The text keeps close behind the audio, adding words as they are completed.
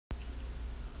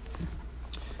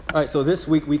All right, so this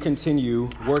week we continue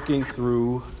working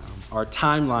through our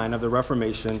timeline of the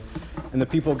Reformation and the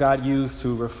people God used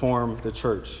to reform the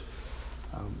church.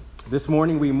 This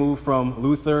morning we moved from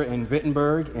Luther in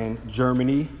Wittenberg in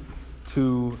Germany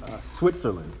to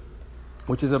Switzerland,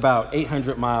 which is about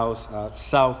 800 miles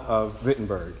south of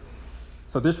Wittenberg.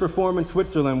 So this reform in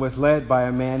Switzerland was led by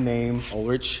a man named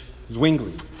Ulrich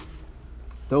Zwingli.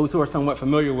 Those who are somewhat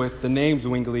familiar with the name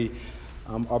Zwingli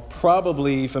are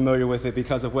probably familiar with it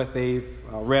because of what they've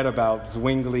read about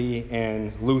Zwingli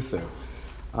and Luther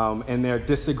and their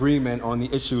disagreement on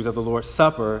the issues of the Lord's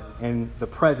Supper and the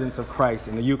presence of Christ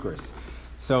in the Eucharist.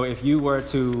 So if you were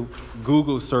to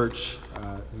Google search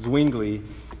Zwingli,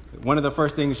 one of the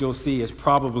first things you'll see is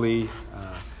probably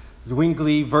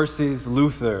Zwingli versus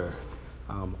Luther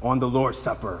on the Lord's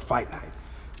Supper fight night.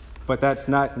 But that's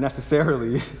not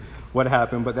necessarily what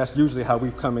happened, but that's usually how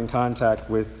we've come in contact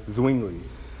with Zwingli.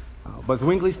 But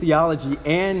Zwingli's theology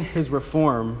and his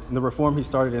reform, and the reform he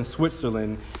started in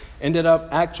Switzerland, ended up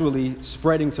actually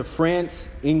spreading to France,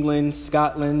 England,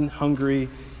 Scotland, Hungary,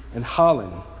 and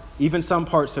Holland. Even some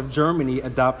parts of Germany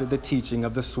adopted the teaching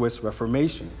of the Swiss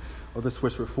Reformation, or the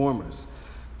Swiss Reformers.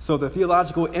 So the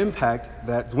theological impact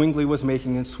that Zwingli was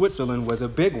making in Switzerland was a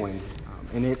big one,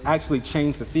 and it actually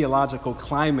changed the theological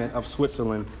climate of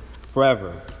Switzerland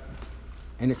forever.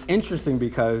 And it's interesting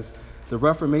because the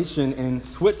Reformation in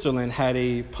Switzerland had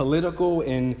a political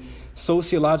and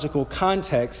sociological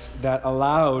context that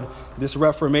allowed this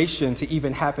Reformation to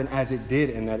even happen as it did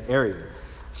in that area.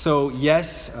 So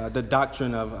yes, the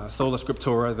doctrine of sola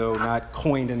scriptura, though not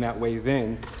coined in that way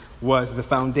then, was the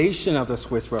foundation of the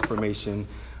Swiss Reformation.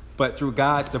 But through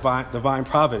God's divine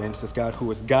providence, this God who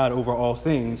is God over all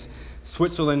things,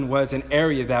 Switzerland was an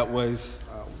area that was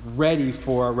ready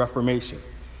for Reformation.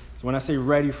 So when I say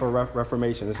ready for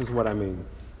Reformation, this is what I mean.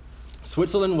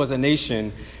 Switzerland was a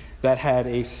nation that had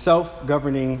a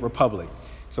self-governing republic.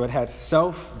 So it had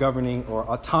self-governing or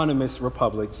autonomous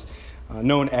republics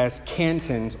known as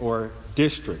cantons or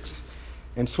districts.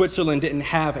 And Switzerland didn't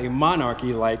have a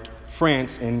monarchy like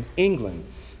France and England.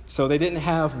 So they didn't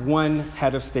have one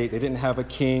head of state. They didn't have a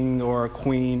king or a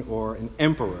queen or an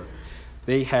emperor.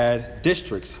 They had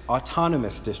districts,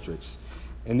 autonomous districts.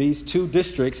 And these two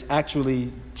districts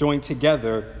actually joined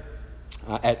together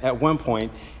at one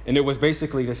point, and it was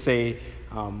basically to say,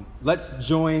 let's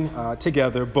join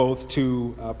together both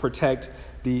to protect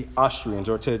the Austrians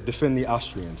or to defend the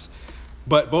Austrians.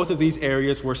 But both of these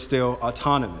areas were still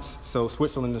autonomous. So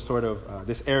Switzerland is sort of,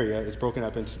 this area is broken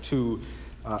up into two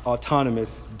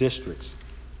autonomous districts.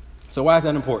 So why is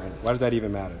that important? Why does that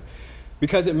even matter?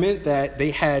 Because it meant that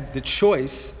they had the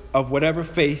choice of whatever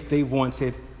faith they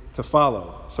wanted to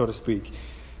follow, so to speak.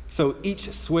 So each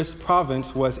Swiss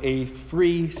province was a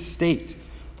free state.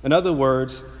 In other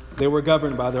words, they were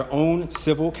governed by their own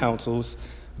civil councils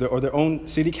or their own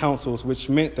city councils, which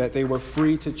meant that they were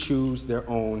free to choose their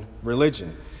own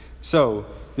religion. So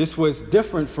this was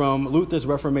different from Luther's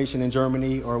Reformation in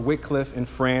Germany or Wycliffe in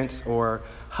France or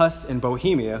Huss in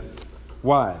Bohemia.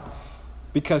 Why?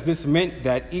 Because this meant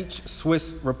that each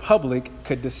Swiss republic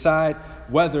could decide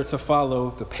whether to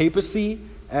follow the papacy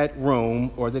at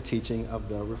Rome or the teaching of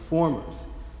the reformers.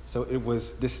 So it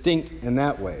was distinct in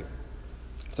that way.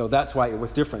 So that's why it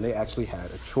was different. They actually had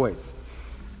a choice.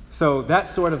 So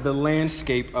that's sort of the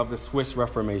landscape of the Swiss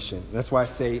Reformation. That's why I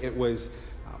say it was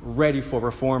ready for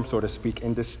reform, so to speak,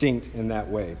 and distinct in that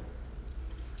way.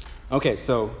 Okay,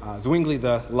 so Zwingli,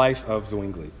 the life of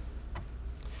Zwingli.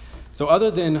 So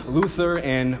other than Luther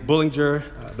and Bullinger,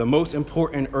 the most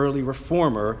important early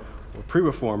reformer or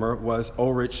pre-reformer was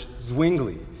Ulrich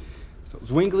Zwingli. So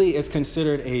Zwingli is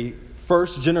considered a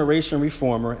first-generation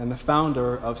reformer and the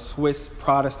founder of Swiss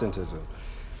Protestantism.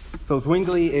 So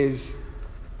Zwingli is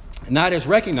not as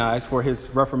recognized for his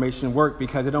Reformation work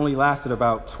because it only lasted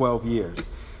about 12 years.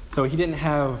 So he didn't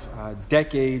have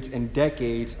decades and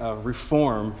decades of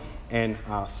reform and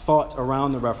thought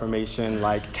around the Reformation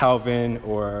like Calvin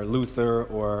or Luther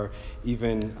or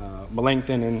even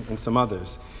Melanchthon and some others.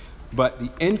 But the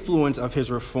influence of his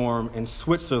reform in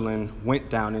Switzerland went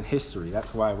down in history.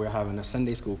 That's why we're having a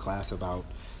Sunday school class about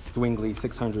Zwingli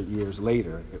 600 years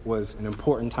later. It was an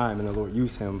important time, and the Lord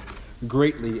used him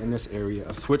greatly in this area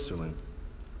of Switzerland.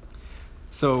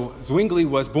 So Zwingli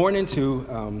was born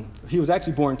he was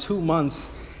actually born 2 months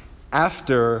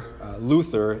after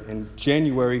Luther in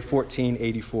January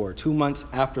 1484, 2 months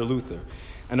after Luther,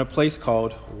 in a place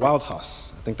called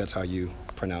Waldhaus. I think that's how you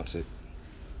pronounce it.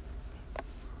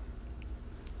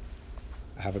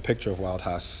 I have a picture of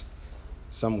Waldhaus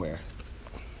somewhere.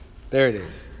 There it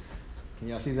is. Can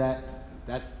y'all see that?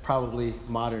 That's probably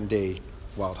modern day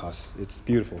Waldhaus. It's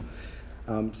beautiful.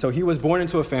 So he was born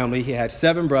into a family. He had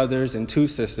 7 brothers and 2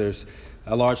 sisters,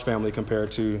 a large family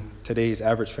compared to today's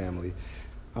average family.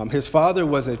 His father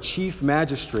was a chief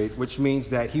magistrate, which means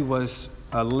that he was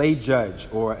a lay judge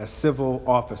or a civil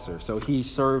officer. So he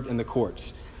served in the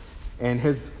courts. And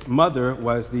his mother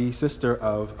was the sister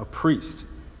of a priest.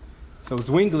 So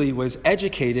Zwingli was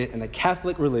educated in the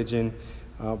Catholic religion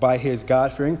by his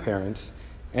God-fearing parents.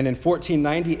 And in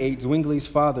 1498, Zwingli's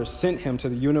father sent him to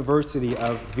the University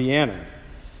of Vienna.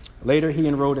 Later, he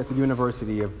enrolled at the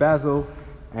University of Basel,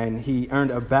 and he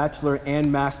earned a bachelor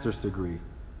and master's degree.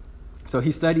 So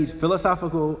he studied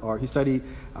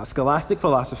scholastic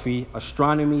philosophy,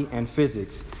 astronomy, and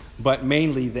physics, but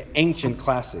mainly the ancient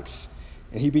classics.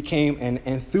 And he became an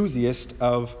enthusiast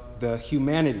of the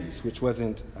humanities, which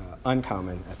wasn't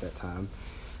uncommon at that time.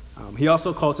 He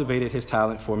also cultivated his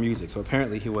talent for music. So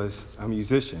apparently he was a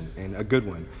musician, and a good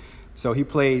one. So he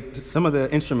played, some of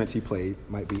the instruments he played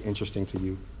might be interesting to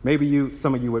you. Maybe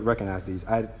some of you would recognize these.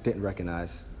 I didn't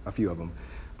recognize a few of them.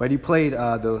 But he played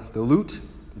the lute,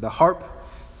 the harp,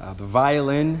 the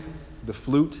violin, the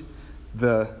flute,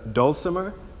 the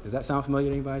dulcimer. Does that sound familiar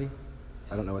to anybody?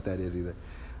 I don't know what that is either.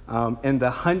 And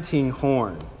the hunting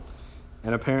horn.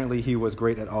 And apparently he was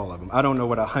great at all of them. I don't know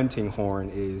what a hunting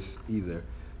horn is either,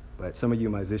 but some of you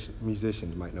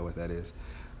musicians might know what that is.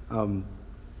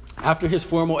 After his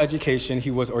formal education,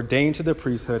 he was ordained to the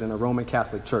priesthood in a Roman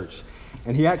Catholic church.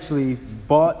 And he actually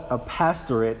bought a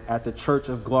pastorate at the Church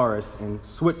of Glaris in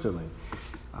Switzerland,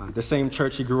 the same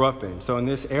church he grew up in. So in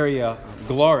this area,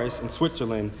 Glaris in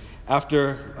Switzerland,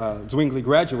 after Zwingli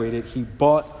graduated, he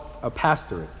bought a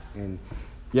pastorate. And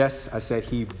yes, I said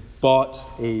he bought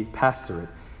a pastorate.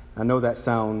 I know that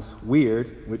sounds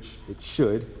weird, which it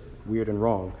should, weird and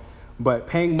wrong. But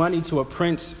paying money to a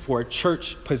prince for a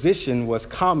church position was a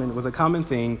common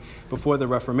thing before the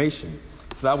Reformation.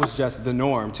 So that was just the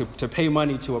norm. To pay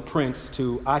money to a prince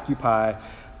to occupy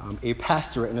a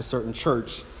pastorate in a certain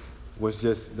church was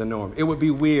just the norm. It would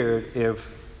be weird if,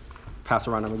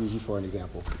 Pastor Ron, I'm going to use you for an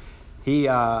example. He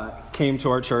came to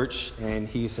our church and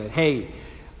he said, "Hey,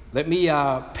 let me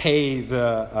pay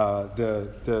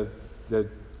the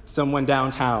someone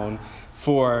downtown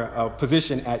for a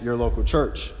position at your local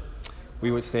church." We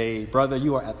would say, "Brother,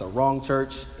 you are at the wrong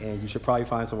church, and you should probably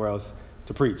find somewhere else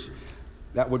to preach."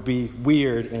 That would be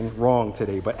weird and wrong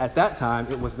today. But at that time,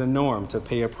 it was the norm to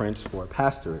pay a prince for a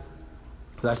pastorate.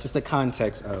 So that's just the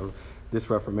context of this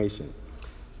Reformation.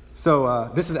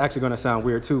 So this is actually going to sound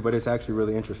weird too, but it's actually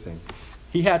really interesting.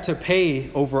 He had to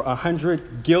pay over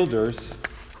 100 guilders.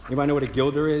 Anybody know what a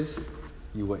guilder is?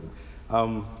 You wouldn't.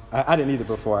 I didn't either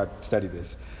before I studied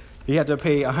this. He had to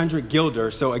pay 100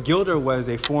 guilders. So a guilder was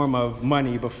a form of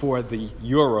money before the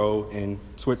euro in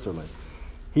Switzerland.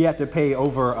 He had to pay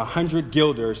over 100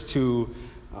 guilders to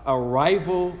a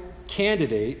rival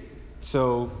candidate.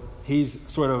 So he's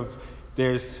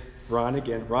there's Ron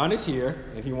again. Ron is here,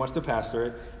 and he wants to pastor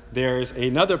it. There's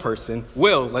another person,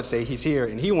 Will, let's say he's here,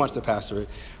 and he wants to pastor it.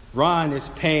 Ron is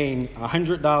paying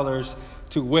 $100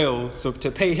 to Will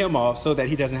to pay him off so that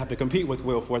he doesn't have to compete with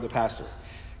Will for the pastor.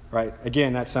 Right?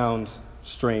 Again, that sounds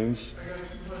strange.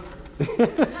 I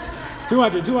got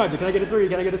 200. Can I get a 3?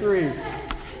 Can I get a 3?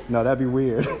 No, that'd be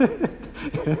weird.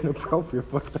 Inappropriate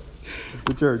for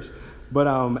the church. But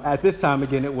at this time,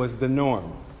 again, it was the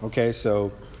norm. Okay,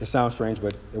 so it sounds strange,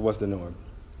 but it was the norm.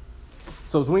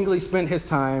 So Zwingli spent his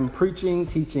time preaching,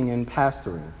 teaching, and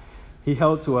pastoring. He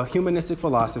held to a humanistic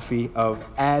philosophy of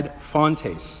ad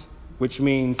fontes, which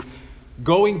means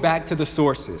going back to the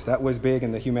sources. That was big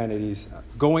in the humanities.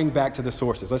 Going back to the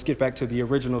sources. Let's get back to the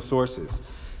original sources.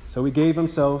 So he gave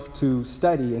himself to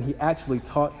study, and he actually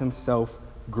taught himself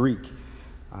Greek.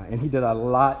 And he did a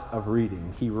lot of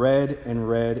reading. He read and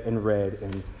read and read.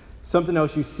 And something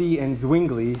else you see in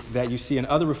Zwingli that you see in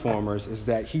other reformers is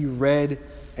that he read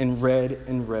and read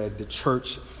and read the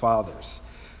church fathers.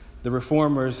 The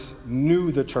reformers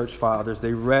knew the church fathers.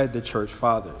 They read the church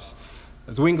fathers.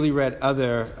 Zwingli read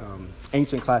other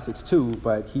ancient classics too,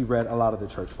 but he read a lot of the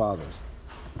church fathers.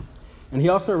 And he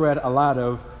also read a lot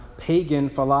of pagan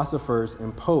philosophers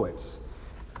and poets.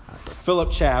 So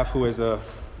Philip Schaff, who is a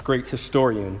great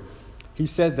historian, he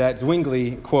said that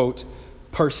Zwingli, quote,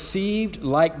 perceived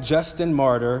like Justin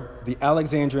Martyr, the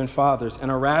Alexandrian fathers, and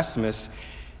Erasmus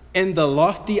in the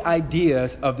lofty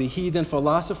ideas of the heathen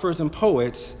philosophers and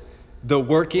poets, the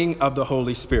working of the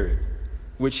Holy Spirit,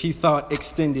 which he thought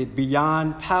extended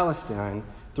beyond Palestine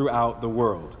throughout the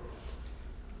world.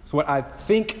 So what I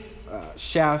think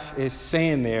Schaff is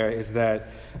saying there is that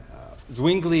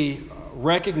Zwingli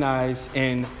recognized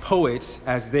in poets,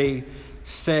 as they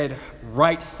said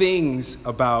right things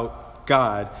about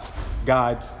God,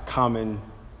 God's common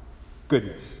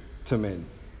goodness to men.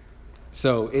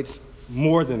 So it's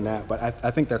more than that, but I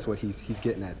think that's what he's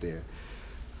getting at there.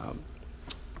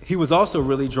 He was also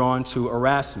really drawn to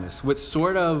Erasmus with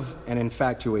sort of an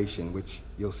infatuation, which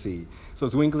you'll see. So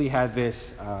Zwingli had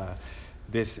this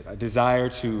desire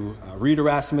to read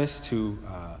Erasmus, to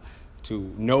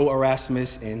know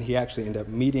Erasmus, and he actually ended up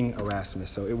meeting Erasmus.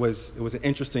 So it was an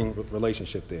interesting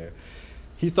relationship there.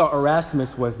 He thought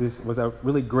Erasmus was a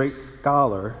really great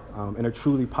scholar and a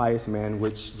truly pious man,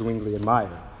 which Zwingli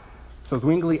admired. So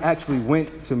Zwingli actually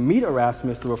went to meet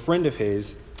Erasmus through a friend of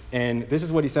his, and this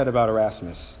is what he said about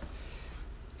Erasmus.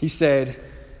 He said,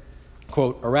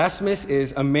 quote, "Erasmus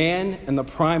is a man in the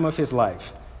prime of his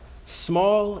life,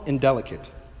 small and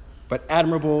delicate, but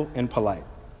admirable and polite."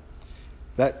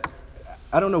 That,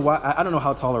 I don't know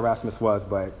how tall Erasmus was,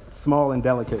 but small and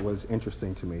delicate was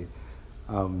interesting to me.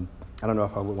 I don't know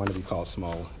if I would want to be called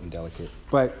small and delicate,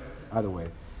 but either way.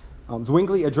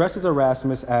 Zwingli addresses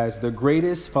Erasmus as the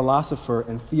greatest philosopher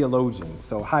and theologian,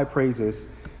 so high praises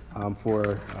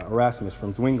for Erasmus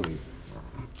from Zwingli.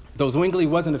 Though Zwingli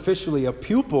wasn't officially a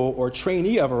pupil or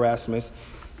trainee of Erasmus,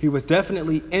 he was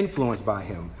definitely influenced by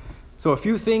him. So a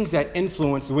few things that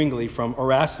influenced Zwingli from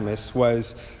Erasmus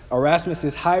was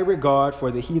Erasmus's high regard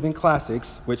for the heathen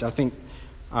classics, which I think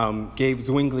gave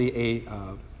Zwingli a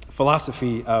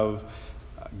philosophy of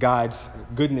God's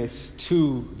goodness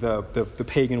to the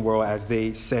pagan world as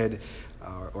they said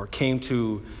or came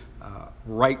to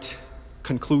right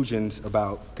conclusions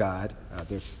about God.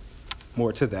 There's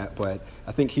more to that, but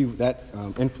I think that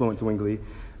influenced Zwingli.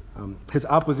 His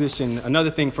opposition,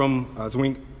 another thing from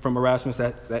Erasmus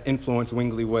that influenced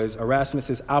Zwingli was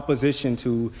Erasmus's opposition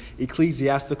to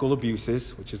ecclesiastical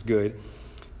abuses, which is good,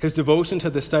 his devotion to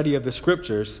the study of the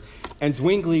scriptures, and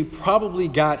Zwingli probably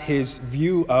got his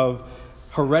view of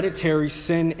hereditary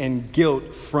sin and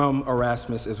guilt from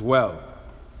Erasmus as well.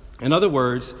 In other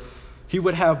words, he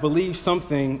would have believed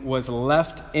something was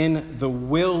left in the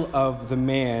will of the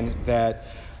man that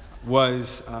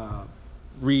was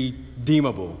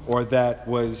redeemable, or that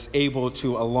was able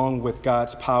to, along with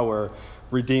God's power,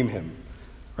 redeem him,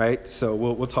 right? So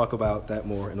we'll talk about that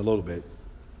more in a little bit.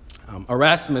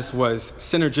 Erasmus was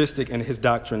synergistic in his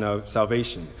doctrine of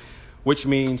salvation, which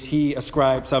means he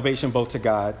ascribed salvation both to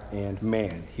God and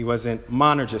man. He wasn't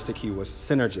monergistic, he was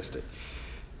synergistic.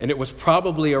 And it was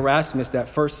probably Erasmus that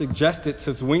first suggested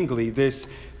to Zwingli this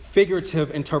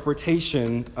figurative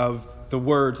interpretation of the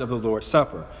words of the Lord's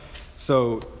Supper.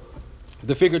 So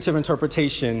the figurative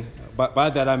interpretation, by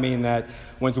that I mean that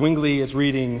when Zwingli is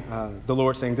reading the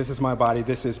Lord saying, "This is my body,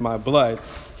 this is my blood,"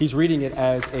 he's reading it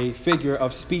as a figure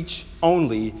of speech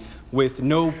only, with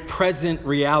no present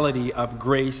reality of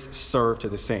grace served to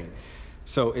the saint.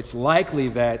 So it's likely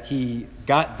that he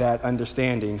got that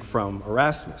understanding from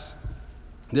Erasmus.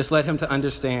 This led him to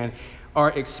understand our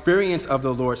experience of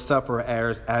the Lord's Supper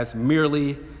as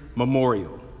merely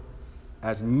memorial,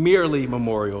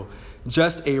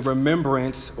 just a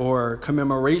remembrance or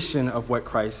commemoration of what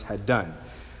Christ had done.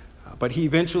 But he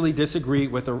eventually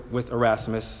disagreed with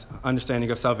Erasmus'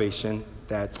 understanding of salvation,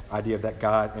 that idea that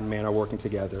God and man are working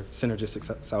together, synergistic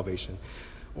salvation,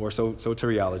 or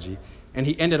soteriology, and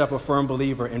he ended up a firm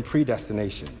believer in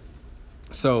predestination.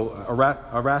 So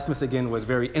Erasmus, again, was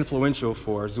very influential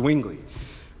for Zwingli.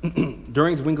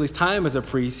 During Zwingli's time as a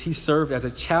priest, he served as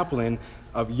a chaplain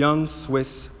of young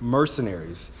Swiss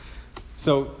mercenaries.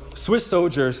 So Swiss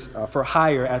soldiers for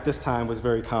hire at this time was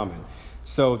very common.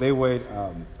 So they would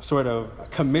sort of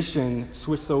commission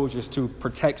Swiss soldiers to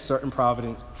protect certain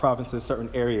provinces, certain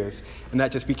areas, and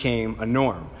that just became a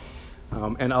norm.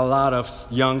 And a lot of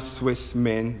young Swiss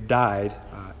men died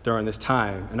during this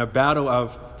time. In a battle of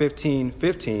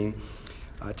 1515,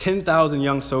 10,000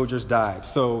 young soldiers died.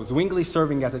 So Zwingli,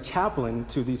 serving as a chaplain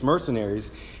to these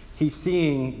mercenaries, he's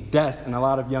seeing death and a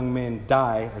lot of young men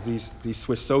die as these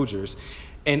Swiss soldiers,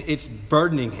 and it's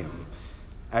burdening him.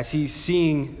 As he's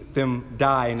seeing them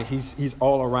die and he's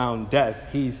all around death,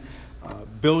 he's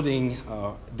building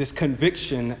this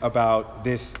conviction about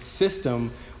this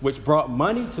system which brought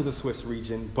money to the Swiss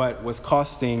region but was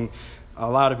costing a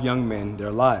lot of young men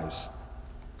their lives.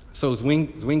 So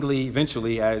Zwingli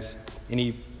eventually, as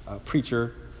any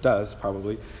preacher does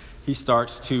probably, he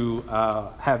starts to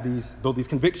build these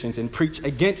convictions and preach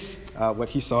against what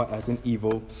he saw as an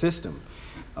evil system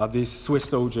of these Swiss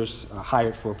soldiers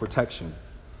hired for protection.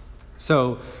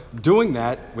 So doing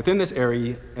that within this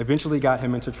area eventually got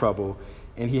him into trouble,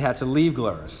 and he had to leave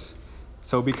Glarus.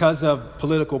 So because of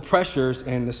political pressures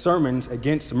and the sermons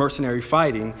against mercenary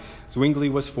fighting, Zwingli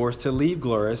was forced to leave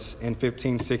Glarus in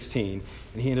 1516,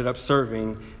 and he ended up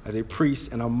serving as a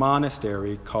priest in a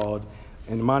monastery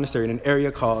in an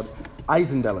area called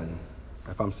Einsiedeln.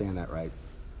 if I'm saying that right.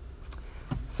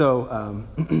 So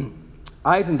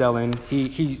Einsiedeln,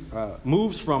 he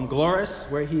moves from Glorious,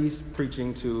 where he's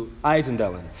preaching, to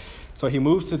Einsiedeln. So he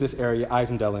moves to this area,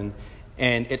 Einsiedeln,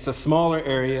 and it's a smaller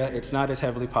area. It's not as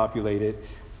heavily populated.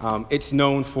 It's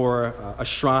known for a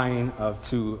shrine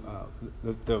to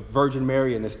the Virgin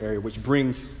Mary in this area, which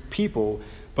brings people,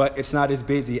 but it's not as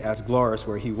busy as Glorious,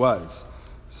 where he was.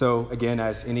 So again,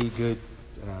 as any good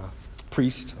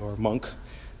priest or monk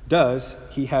does,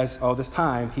 he has all this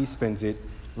time, he spends it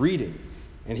reading.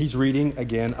 And he's reading,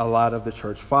 again, a lot of the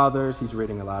church fathers. He's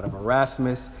reading a lot of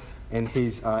Erasmus, and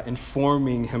he's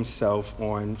informing himself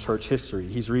on church history.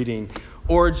 He's reading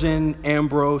Origen,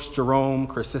 Ambrose, Jerome,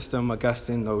 Chrysostom,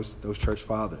 Augustine, those church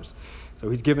fathers. So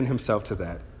he's given himself to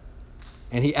that.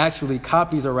 And he actually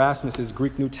copies Erasmus's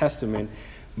Greek New Testament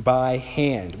by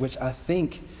hand, which I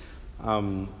think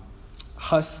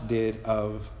Huss did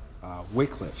of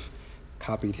Wycliffe,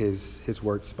 copied his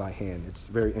works by hand. It's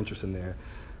very interesting there.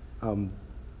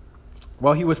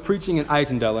 While he was preaching in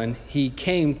Einsiedeln, he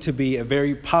came to be a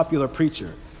very popular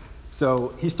preacher.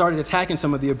 So he started attacking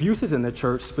some of the abuses in the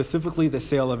church, specifically the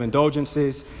sale of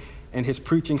indulgences, and his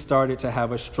preaching started to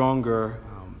have a stronger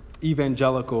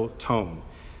evangelical tone,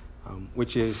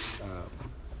 which was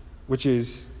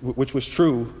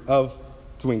true of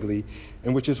Zwingli,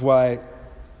 and which is why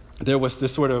there was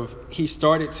this sort of, he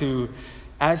started to,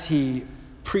 as he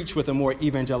preached with a more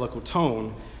evangelical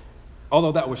tone,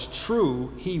 although that was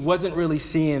true, he wasn't really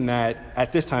seeing that,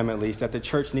 at this time at least, that the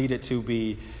church needed to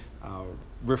be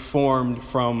reformed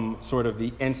from sort of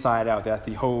the inside out, that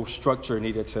the whole structure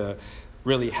needed to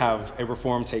really have a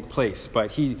reform take place.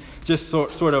 But he just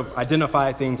sort of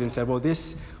identified things and said, well,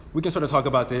 this, we can sort of talk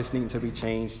about this needing to be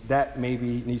changed. That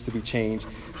maybe needs to be changed.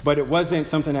 But it wasn't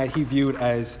something that he viewed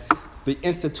as the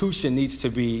institution needs to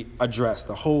be addressed.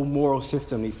 The whole moral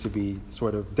system needs to be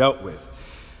sort of dealt with.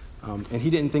 And he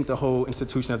didn't think the whole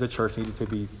institution of the church needed to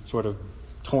be sort of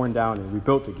torn down and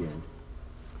rebuilt again.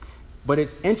 But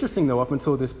it's interesting, though, up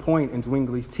until this point in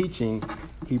Zwingli's teaching,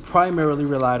 he primarily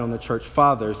relied on the church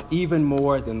fathers even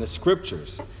more than the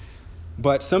scriptures.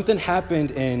 But something happened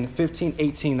in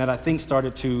 1518 that I think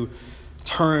started to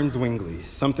turn Zwingli,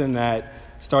 something that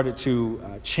started to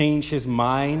change his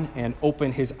mind and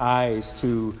open his eyes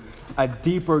to a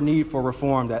deeper need for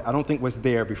reform that I don't think was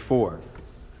there before.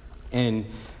 And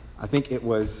I think it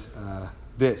was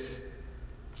this.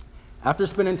 After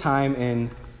spending time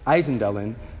in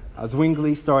Einsiedeln,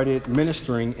 Zwingli started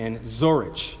ministering in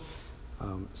Zurich.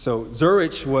 So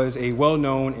Zurich was a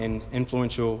well-known and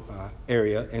influential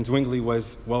area, and Zwingli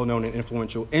was well-known and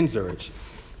influential in Zurich.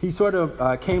 He sort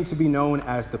of came to be known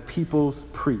as the people's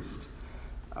priest.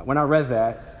 When I read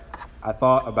that, I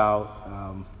thought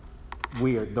about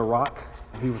The Rock.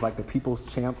 He was like the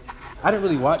people's champ. I didn't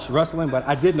really watch wrestling, but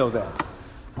I did know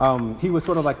that. He was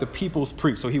sort of like the people's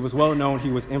priest. So he was well known, he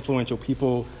was influential.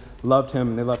 People loved him,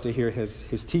 and they loved to hear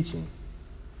his teaching.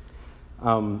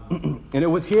 And it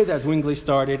was here that Zwingli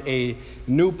started a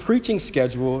new preaching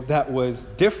schedule that was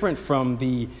different from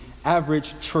the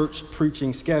average church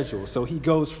preaching schedule. So he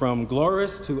goes from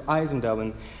Glorious to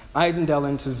Einsiedeln,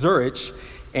 Einsiedeln to Zurich,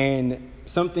 and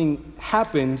something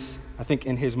happens, I think,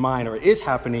 in his mind, or is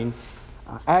happening,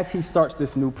 as he starts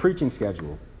this new preaching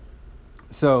schedule.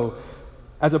 So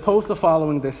as opposed to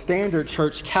following the standard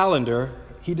church calendar,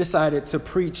 he decided to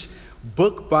preach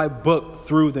book by book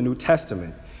through the New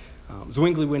Testament.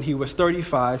 Zwingli, when he was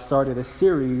 35, started a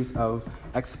series of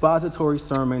expository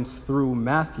sermons through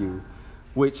Matthew,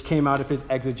 which came out of his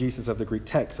exegesis of the Greek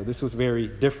text. So this was very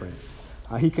different.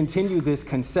 He continued this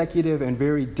consecutive and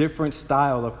very different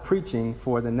style of preaching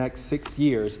for the next 6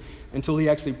 years until he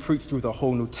actually preached through the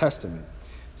whole New Testament.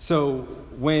 So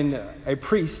when a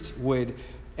priest would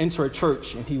enter a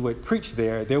church and he would preach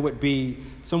there would be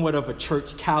somewhat of a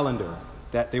church calendar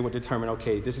that they would determine,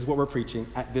 okay, this is what we're preaching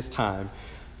at this time.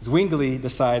 Zwingli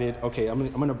decided, okay, I'm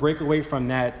going to break away from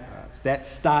that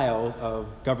style of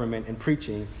government and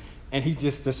preaching, and he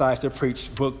just decides to preach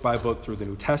book by book through the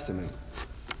New Testament.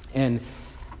 And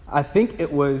I think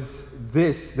it was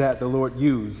this that the Lord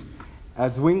used.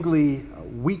 As Zwingli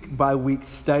week by week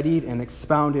studied and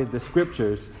expounded the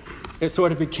scriptures, it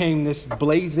sort of became this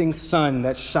blazing sun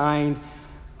that shined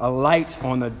a light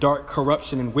on the dark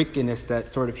corruption and wickedness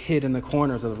that sort of hid in the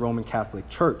corners of the Roman Catholic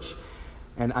Church.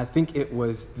 And I think it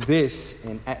was this,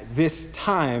 and at this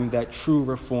time, that true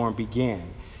reform began.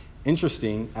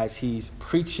 Interesting, as he's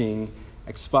preaching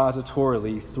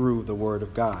expositorily through the Word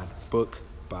of God, book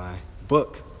by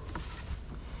book.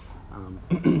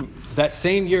 That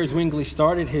same year, Zwingli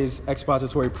started his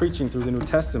expository preaching through the New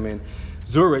Testament.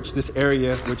 Zurich, this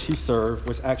area which he served,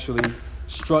 was actually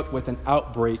struck with an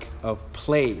outbreak of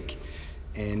plague.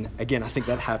 And again, I think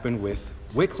that happened with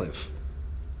Wycliffe.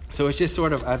 So it's just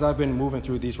sort of, as I've been moving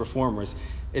through these reformers,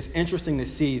 it's interesting to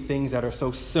see things that are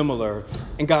so similar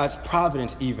in God's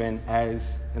providence, even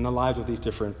as in the lives of these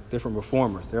different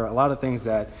reformers. There are a lot of things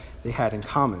that they had in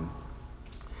common.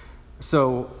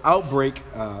 So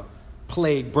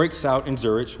plague breaks out in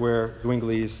Zurich, where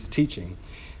Zwingli is teaching.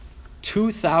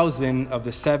 2,000 of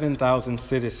the 7,000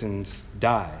 citizens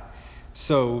die.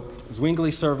 So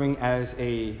Zwingli, serving as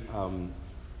a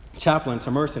chaplain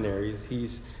to mercenaries,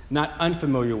 he's not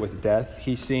unfamiliar with death.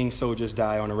 He's seeing soldiers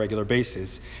die on a regular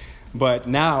basis. But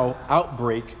now,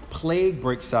 plague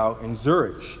breaks out in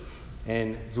Zurich.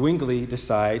 And Zwingli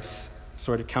decides,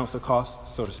 sort of counts the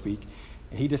cost, so to speak,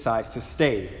 and he decides to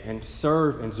stay and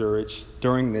serve in Zurich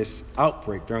during this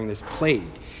outbreak, during this plague.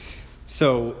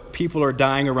 So people are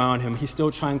dying around him. He's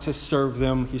still trying to serve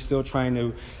them. He's still trying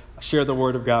to share the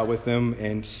word of God with them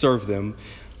and serve them.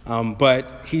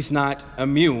 But he's not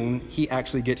immune. He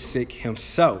actually gets sick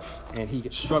himself, and he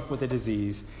gets struck with a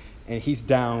disease, and he's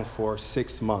down for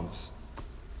 6 months.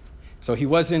 So he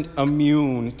wasn't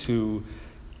immune to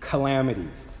calamity.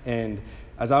 And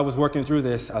as I was working through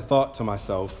this, I thought to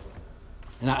myself,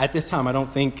 and at this time I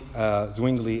don't think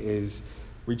Zwingli is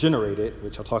regenerated,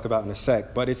 which I'll talk about in a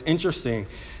sec, but it's interesting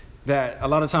that a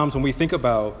lot of times when we think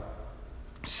about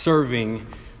serving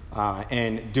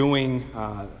and doing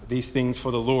these things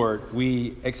for the Lord,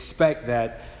 we expect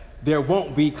that there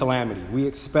won't be calamity. We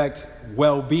expect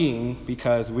well-being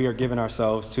because we are giving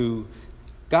ourselves to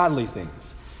godly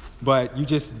things. But you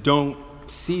just don't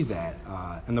see that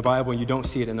in the Bible, and you don't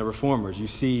see it in the reformers. You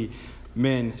see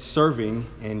men serving,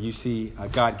 and you see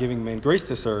God giving men grace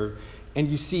to serve, and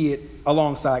you see it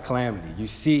alongside calamity. You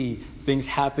see things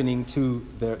happening to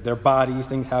their bodies,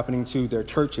 things happening to their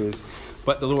churches,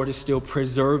 but the Lord is still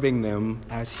preserving them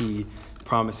as he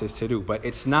promises to do. But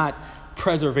it's not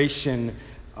preservation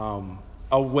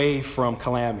away from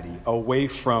calamity, away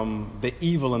from the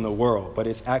evil in the world, but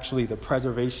it's actually the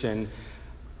preservation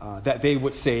that they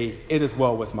would say, it is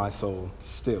well with my soul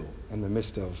still in the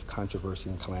midst of controversy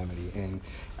and calamity. And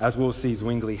as we'll see,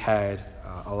 Zwingli had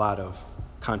a lot of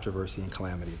controversy and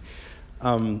calamity.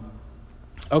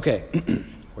 Okay,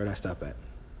 where did I stop at?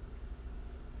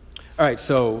 All right,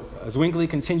 so Zwingli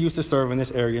continues to serve in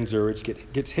this area in Zurich,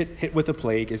 gets hit with the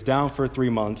plague, is down for 3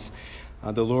 months.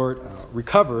 The Lord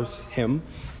recovers him.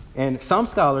 And some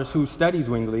scholars who study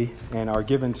Zwingli and are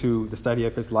given to the study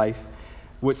of his life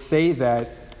would say that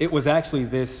it was actually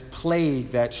this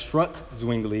plague that struck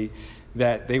Zwingli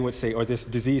that they would say, or this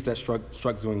disease that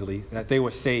struck Zwingli, that they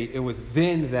would say it was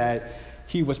then that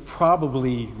he was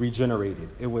probably regenerated.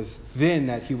 It was then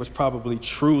that he was probably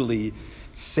truly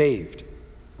saved.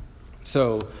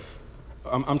 So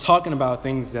I'm talking about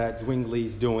things that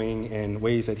Zwingli's doing and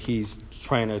ways that he's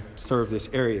trying to serve this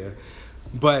area.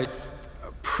 But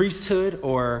priesthood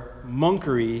or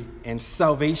monkery and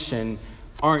salvation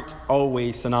aren't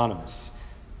always synonymous.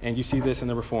 And you see this in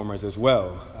the reformers as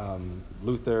well.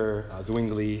 Luther,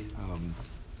 Zwingli,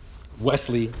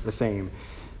 Wesley, the same.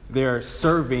 They're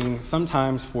serving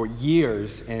sometimes for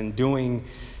years and doing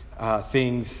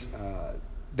things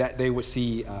that they would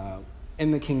see in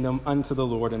the kingdom unto the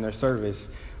Lord in their service,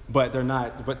 but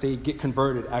they get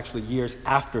converted actually years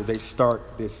after they start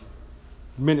this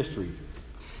ministry.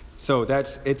 So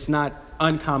it's not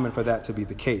uncommon for that to be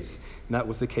the case. And that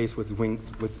was the case with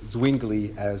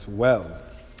Zwingli as well.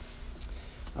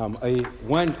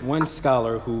 One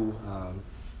scholar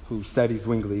who studies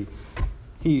Zwingli,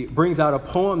 he brings out a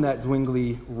poem that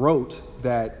Zwingli wrote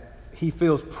that he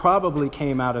feels probably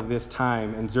came out of this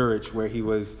time in Zurich where he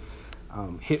was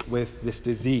hit with this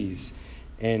disease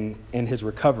in his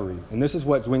recovery. And this is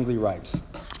what Zwingli writes.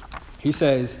 He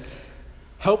says,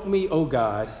 "Help me, O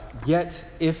God, yet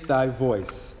if thy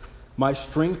voice, my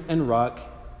strength and rock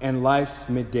and life's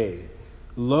midday,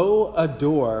 lo, a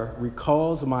door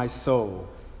recalls my soul.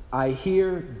 I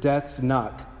hear death's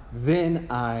knock, then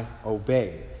I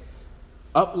obey.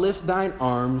 Uplift thine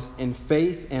arms in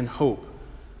faith and hope.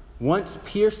 Once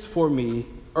pierced for me,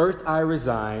 earth I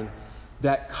resign,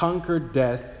 that conquered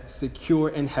death, secure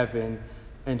in heaven,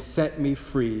 and set me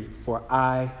free, for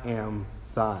I am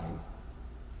thine."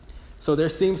 So there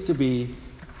seems to be,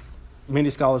 many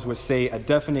scholars would say, a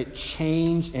definite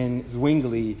change in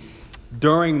Zwingli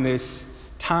during this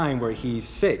time where he's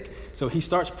sick. So he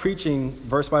starts preaching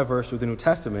verse by verse through the New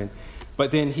Testament, but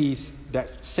then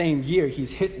that same year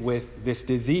he's hit with this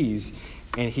disease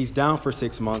and he's down for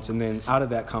 6 months, and then out of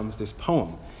that comes this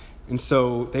poem. And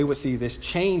so they would see this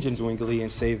change in Zwingli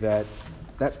and say that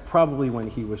that's probably when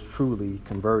he was truly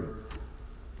converted.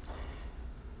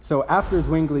 So after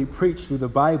Zwingli preached through the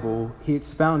Bible, he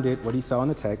expounded what he saw in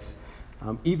the text,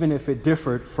 even if it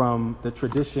differed from the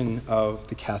tradition of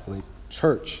the Catholic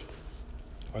Church,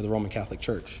 or the Roman Catholic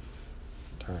Church.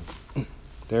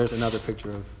 There's another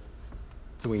picture of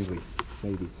Zwingli,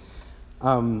 maybe.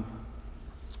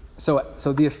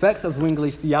 So the effects of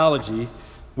Zwingli's theology,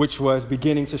 which was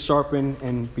beginning to sharpen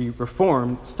and be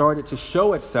reformed, started to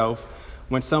show itself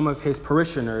when some of his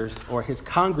parishioners or his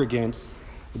congregants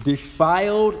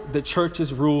defiled the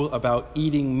church's rule about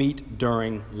eating meat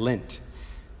during Lent.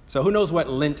 So who knows what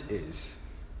Lent is?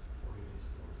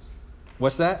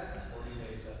 What's that? 40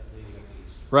 days leading up to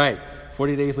Easter. Right,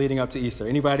 40 days leading up to Easter.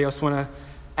 Anybody else want to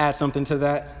add something to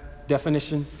that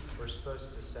definition? We're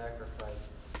supposed to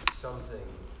sacrifice something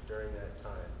during that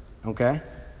time. Okay,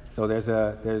 so there's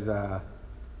a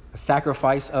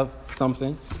sacrifice of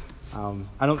something.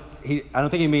 I don't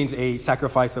think he means a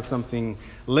sacrifice of something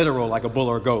literal like a bull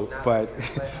or a goat, but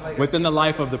like within the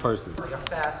life of the person. Like a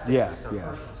fasting. Yeah, or something.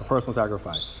 a personal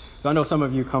sacrifice. So I know some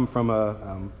of you come from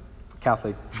a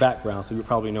Catholic background, so you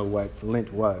probably know what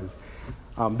Lent was.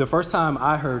 The first time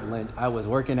I heard Lent, I was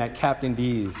working at Captain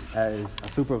D's as a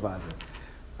supervisor.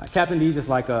 Captain D's is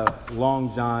like a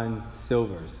Long John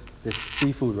Silver's, this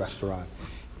seafood restaurant.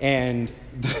 And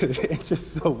it's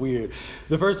just so weird.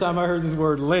 The first time I heard this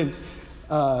word Lent,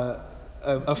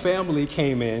 a family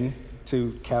came in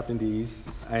to Captain D's,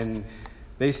 and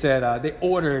they said they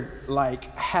ordered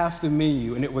like half the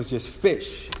menu, and it was just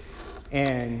fish.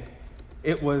 And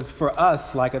it was for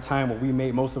us like a time where we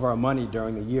made most of our money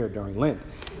during the year, during Lent.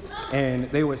 And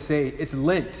they would say, it's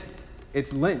Lent,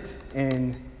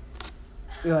 and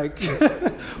you're like,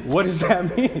 what does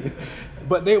that mean?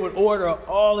 But they would order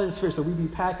all this fish, so we'd be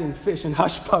packing fish in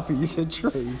hush puppies and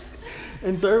trays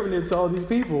and serving it to all these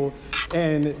people.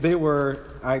 And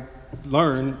I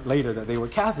learned later that they were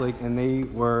Catholic, and they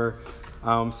were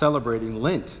celebrating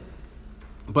Lent.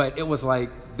 But it was like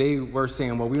they were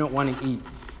saying, well, we don't want to eat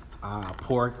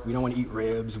pork, we don't want to eat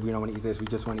ribs, we don't want to eat this, we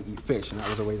just want to eat fish. And that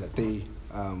was the way that they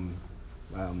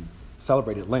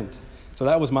celebrated Lent. So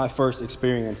that was my first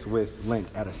experience with Lent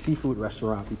at a seafood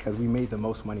restaurant, because we made the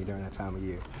most money during that time of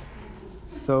year.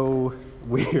 So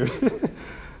weird.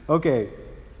 Okay,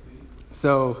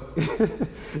 so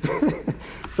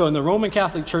in the Roman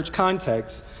Catholic Church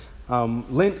context,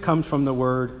 Lent comes from the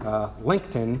word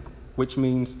Lenten, which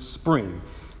means spring.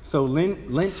 So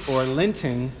Lent or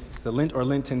Lenten, the Lent or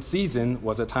Lenten season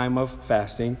was a time of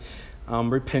fasting,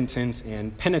 repentance,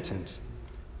 and penitence.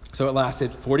 So it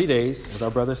lasted 40 days, as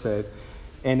our brother said,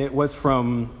 and it was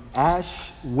from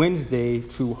Ash Wednesday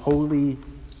to Holy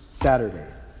Saturday,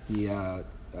 the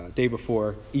day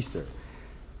before Easter.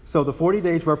 So the 40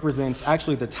 days represents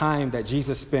actually the time that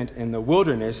Jesus spent in the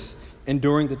wilderness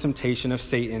enduring the temptation of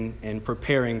Satan and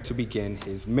preparing to begin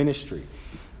his ministry.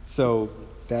 So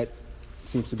that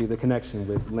seems to be the connection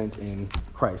with Lent and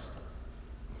Christ.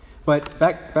 But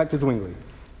back to Zwingli.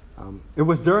 It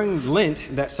was during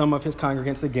Lent that some of his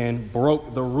congregants again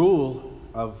broke the rule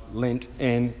of Lent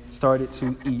and started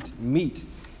to eat meat.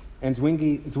 And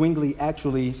Zwingli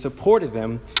actually supported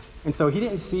them. And so he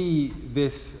didn't see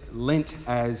this Lent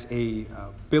as a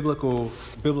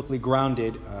biblically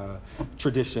grounded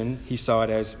tradition. He saw it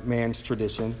as man's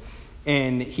tradition.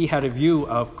 And he had a view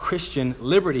of Christian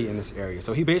liberty in this area.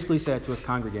 So he basically said to his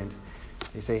congregants,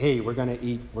 they say, hey, we're gonna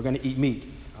eat meat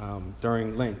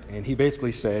during Lent. And he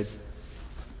basically said,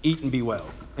 eat and be well.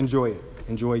 Enjoy it.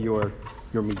 Enjoy your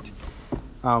meat.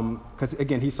 Because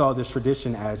again, he saw this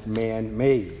tradition as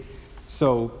man-made.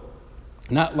 So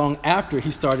not long after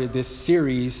he started this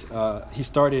series, he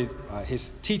started his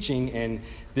teaching and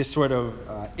this sort of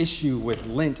issue with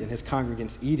Lent and his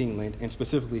congregants eating Lent, and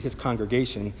specifically his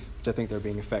congregation, which I think they're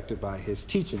being affected by his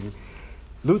teaching.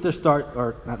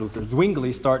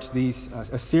 Zwingli starts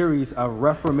a series of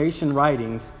Reformation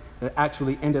writings that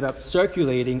actually ended up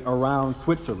circulating around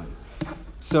Switzerland.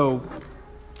 So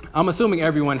I'm assuming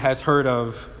everyone has heard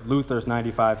of Luther's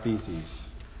 95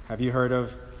 Theses.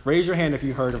 Raise your hand if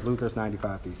you heard of Luther's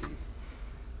 95 Theses.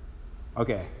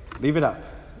 Okay, leave it up.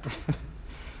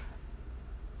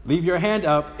 Leave your hand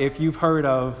up if you've heard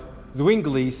of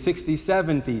Zwingli's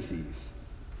 67 Theses.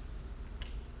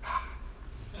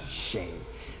 Shame.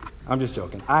 I'm just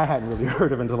joking. I hadn't really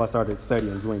heard of it until I started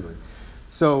studying Zwingli.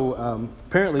 So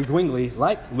apparently Zwingli,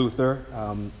 like Luther,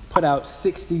 put out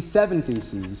 67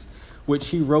 Theses, which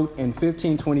he wrote in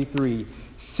 1523,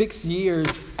 6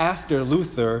 years after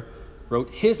Luther wrote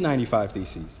his 95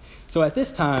 Theses. So at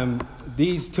this time,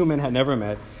 these two men had never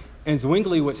met, and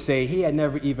Zwingli would say he had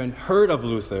never even heard of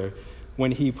Luther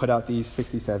when he put out these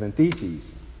 67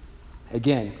 Theses.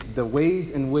 Again, the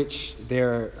ways in which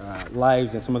their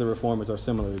lives and some of the reformers are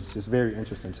similar is just very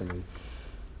interesting to me.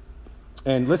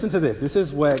 And listen to this. This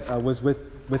is what was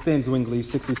within Zwingli's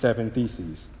 67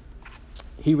 Theses.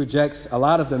 He rejects a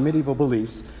lot of the medieval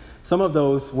beliefs. Some of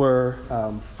those were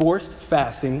forced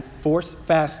fasting,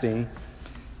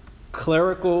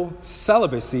 clerical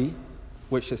celibacy,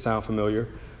 which should sound familiar,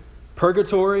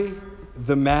 purgatory,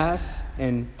 the Mass,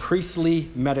 and priestly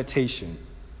meditation.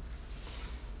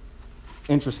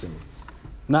 Interesting.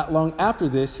 Not long after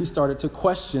this, he started to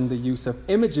question the use of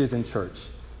images in church.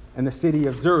 And the city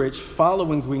of Zurich,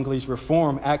 following Zwingli's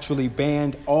reform, actually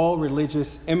banned all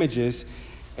religious images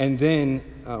and then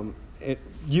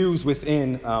used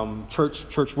within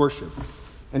church worship.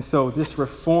 And so this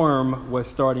reform was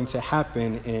starting to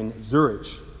happen in Zurich.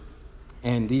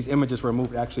 And these images were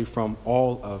removed actually from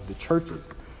all of the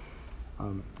churches.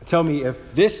 Tell me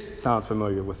if this sounds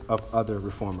familiar with other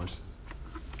reformers.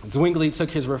 Zwingli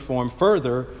took his reform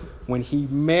further when he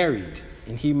married,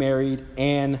 and he married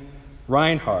Anne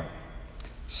Reinhardt.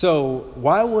 So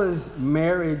why was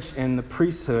marriage in the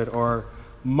priesthood or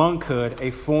monkhood a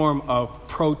form of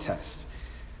protest?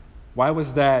 Why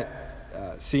was that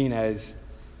seen as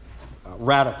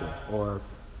radical or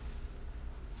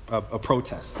a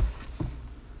protest?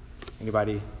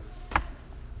 Anybody?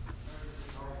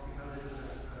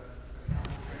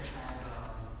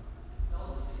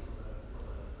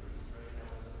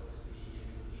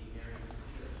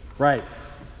 Right.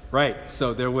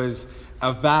 So there was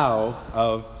a vow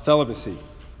of celibacy.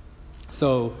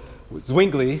 So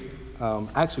Zwingli,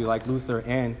 actually like Luther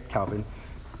and Calvin,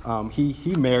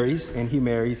 he marries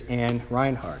Anne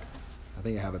Reinhardt. I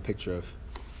think I have a picture of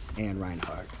Anne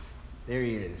Reinhardt. There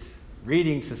he is,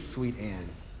 reading to sweet Anne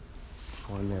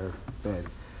on their bed.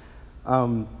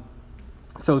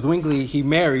 So Zwingli, he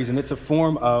marries, and it's a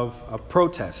form of a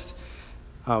protest.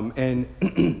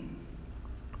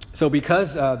 So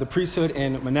because the priesthood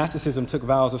and monasticism took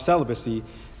vows of celibacy,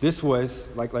 this was,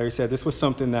 like Larry said, this was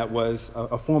something that was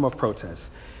a form of protest.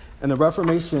 And the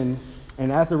Reformation,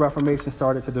 and as the Reformation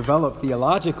started to develop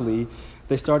theologically,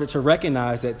 they started to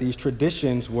recognize that these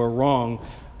traditions were wrong,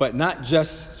 but not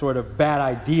just sort of bad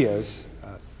ideas,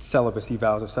 celibacy,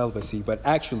 vows of celibacy, but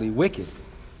actually wicked.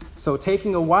 So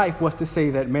taking a wife was to say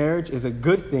that marriage is a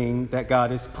good thing that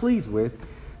God is pleased with,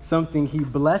 something he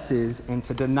blesses, and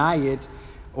to deny it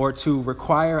or to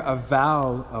require a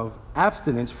vow of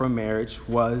abstinence from marriage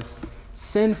was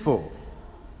sinful.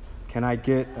 Can I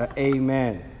get an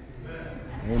amen?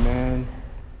 Amen,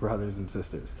 brothers and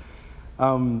sisters.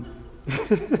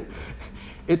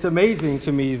 It's amazing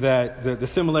to me that the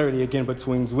similarity, again,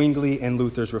 between Zwingli and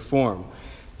Luther's reform.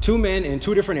 Two men in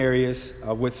two different areas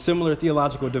with similar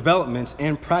theological developments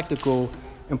and practical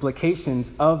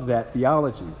implications of that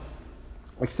theology,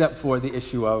 except for the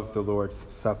issue of the Lord's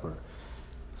Supper.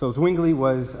 So Zwingli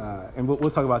was, and we'll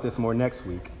talk about this more next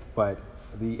week, but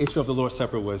the issue of the Lord's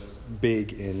Supper was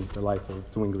big in the life of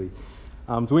Zwingli.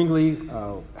 Zwingli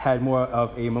had more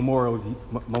of a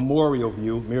memorial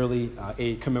view, merely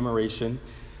a commemoration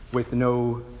with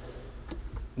no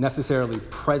necessarily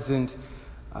present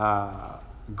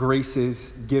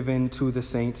graces given to the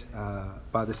saint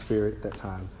by the Spirit at that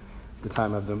time, the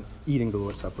time of them eating the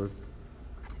Lord's Supper.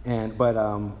 But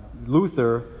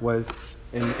Luther was,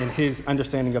 in his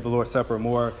understanding of the Lord's Supper,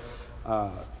 more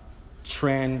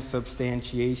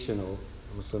transubstantiational.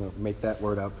 I'm just going to make that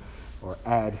word up or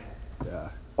add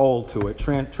all to it,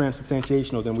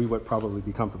 transubstantiational than we would probably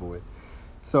be comfortable with.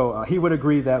 So he would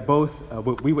agree that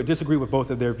we would disagree with both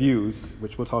of their views,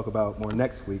 which we'll talk about more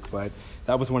next week, but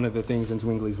that was one of the things in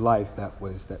Zwingli's life that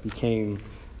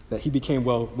he became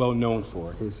well known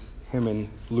for, him and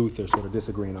Luther sort of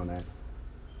disagreeing on that.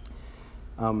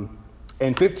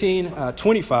 In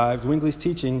 1525, Zwingli's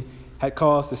teaching had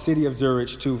caused the city of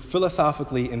Zurich to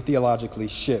philosophically and theologically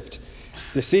shift.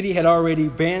 The city had already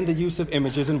banned the use of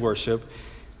images in worship.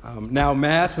 Now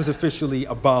Mass was officially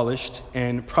abolished,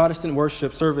 and Protestant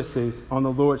worship services on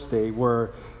the Lord's Day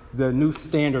were the new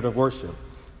standard of worship.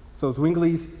 So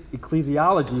Zwingli's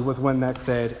ecclesiology was one that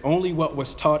said only what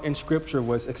was taught in Scripture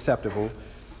was acceptable.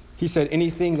 He said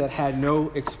anything that had no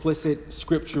explicit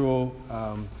scriptural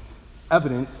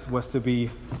evidence was to be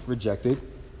rejected.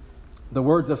 The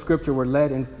words of Scripture were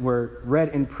read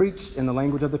and preached in the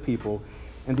language of the people,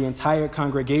 and the entire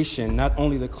congregation, not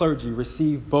only the clergy,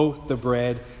 received both the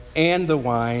bread and the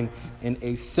wine in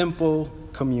a simple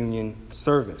communion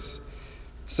service.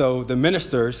 So the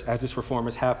ministers, as this reform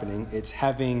is happening, it's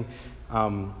having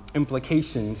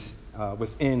implications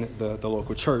within the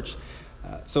local church.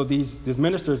 So these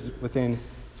ministers within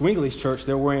Zwingli's church,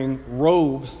 they're wearing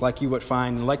robes like you would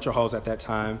find in lecture halls at that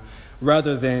time,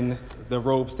 rather than the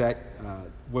robes that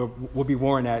will be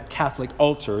worn at Catholic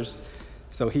altars.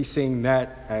 So he's seeing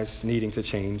that as needing to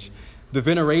change. The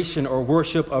veneration or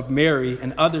worship of Mary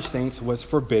and other saints was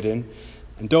forbidden.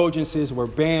 Indulgences were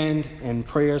banned, and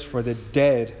prayers for the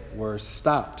dead were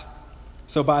stopped.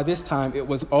 So by this time, it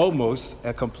was almost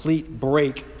a complete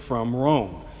break from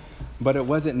Rome. But it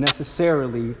wasn't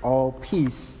necessarily all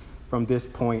peace from this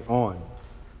point on.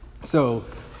 So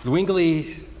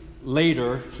Zwingli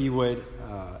later, he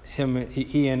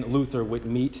and Luther would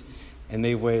meet, and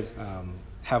they would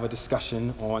have a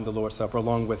discussion on the Lord's Supper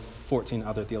along with 14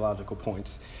 other theological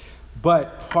points.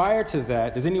 But prior to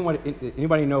that, does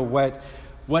anybody know what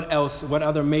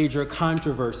other major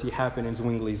controversy happened in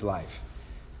Zwingli's life?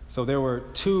 So there were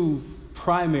two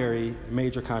primary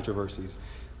major controversies.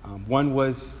 One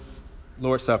was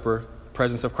Lord's Supper,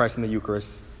 presence of Christ in the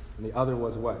Eucharist, and the other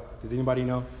was what? Does anybody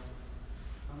know?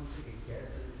 I'm going to take a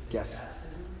guess. Yes.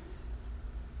 Baptism?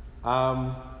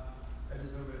 I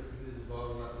just remember he was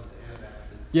involved with the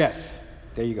Anabaptists. Yes,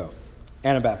 there you go.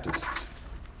 Anabaptists.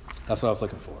 That's what I was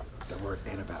looking for, the word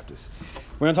Anabaptist.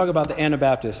 We're going to talk about the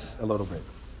Anabaptists a little bit.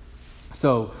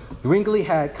 So Zwingli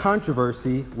had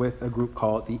controversy with a group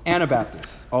called the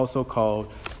Anabaptists, also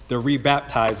called the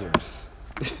Rebaptizers.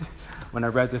 When I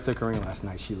read this to Corinne last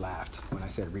night, she laughed when I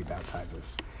said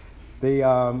Rebaptizers. They,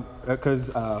 because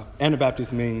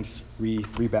Anabaptist means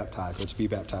rebaptized, or to be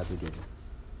baptized again.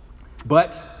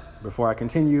 But before I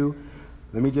continue,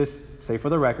 let me just say for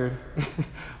the record,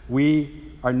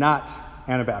 we are not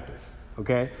Anabaptists,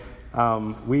 okay?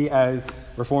 We as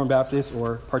Reformed Baptists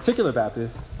or particular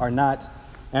Baptists are not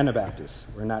Anabaptists.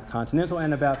 We're not continental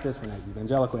Anabaptists. We're not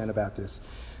evangelical Anabaptists.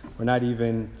 We're not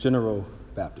even general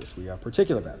Baptists. We are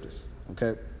particular Baptists,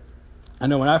 okay? I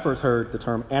know when I first heard the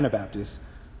term Anabaptist,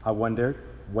 I wondered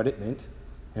what it meant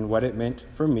and what it meant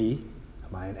for me.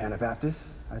 Am I an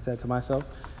Anabaptist? I said to myself,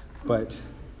 but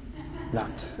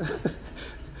not.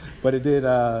 But it did,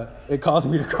 it caused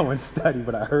me to go and study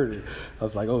when I heard it. I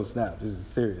was like, oh snap, this is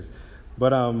serious.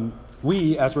 But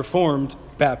we as Reformed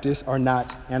Baptists are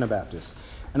not Anabaptists.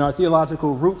 And our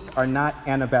theological roots are not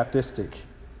Anabaptistic.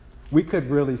 We could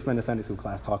really spend a Sunday school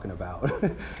class talking about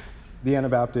the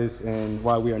Anabaptists and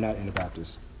why we are not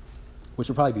Anabaptists, which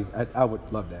would probably be, I would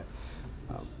love that.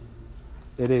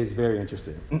 It is very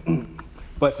interesting.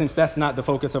 But since that's not the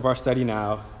focus of our study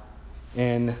now,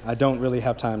 and I don't really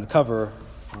have time to cover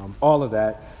all of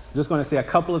that, I'm just going to say a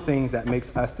couple of things that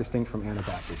makes us distinct from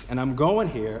Anabaptists. And I'm going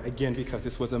here, again, because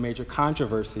this was a major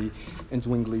controversy in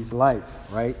Zwingli's life,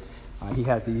 right? He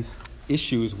had these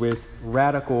issues with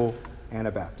radical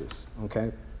Anabaptists,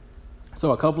 okay?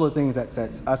 So a couple of things that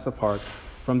sets us apart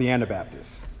from the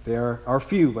Anabaptists. There are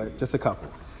few, but just a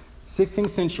couple. 16th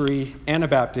century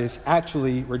Anabaptists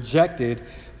actually rejected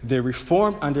the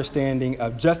Reformed understanding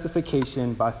of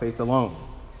justification by faith alone.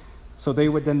 So they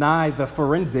would deny the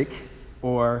forensic,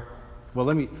 or, what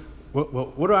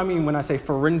do I mean when I say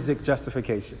forensic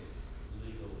justification?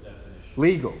 Legal definition.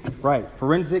 Legal, right.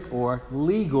 Forensic or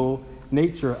legal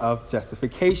nature of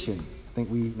justification. I think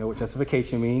we know what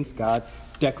justification means, God's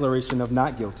declaration of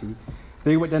not guilty.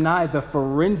 They would deny the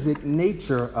forensic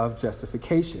nature of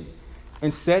justification.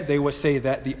 Instead, they would say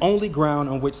that the only ground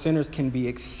on which sinners can be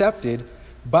accepted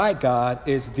by God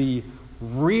is the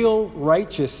real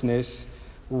righteousness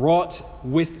wrought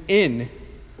within,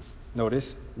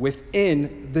 notice,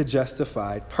 within the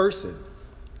justified person.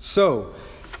 So,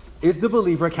 is the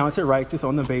believer counted righteous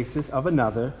on the basis of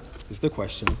another, is the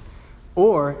question,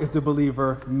 or is the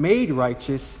believer made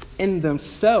righteous in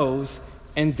themselves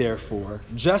and therefore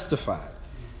justified?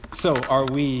 So, are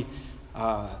we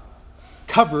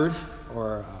covered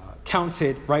or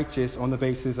counted righteous on the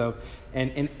basis of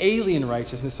an alien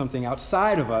righteousness, something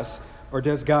outside of us, or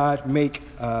does God make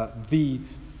the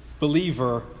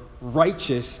believer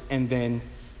righteous and then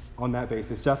on that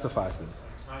basis justifies them?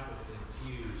 A type of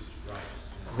infused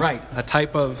righteousness. Right, a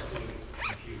type of...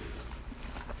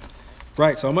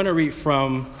 Right, so I'm going to read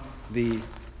from the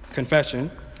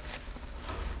confession.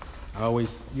 I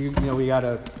always, we got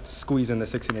to squeeze in the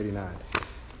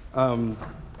 1689,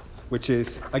 which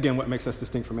is, again, what makes us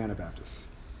distinct from Anabaptists.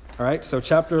 All right, so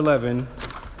chapter 11,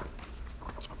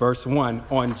 verse 1,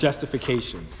 on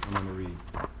justification. I'm going to read,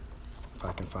 if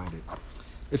I can find it.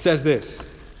 It says this.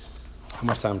 How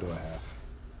much time do I have?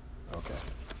 Okay,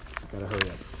 got to hurry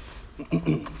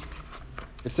up.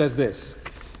 It says this.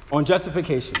 On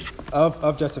justification,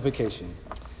 of justification.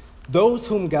 Those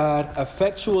whom God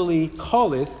effectually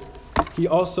calleth, he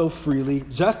also freely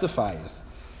justifieth,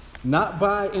 not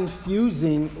by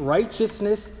infusing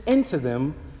righteousness into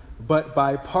them, but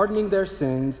by pardoning their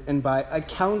sins and by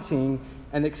accounting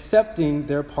and accepting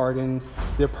their persons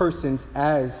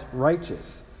as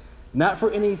righteous, not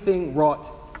for anything wrought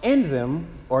in them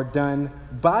or done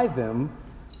by them,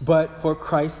 but for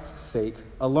Christ's sake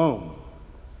alone.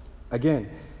 Again,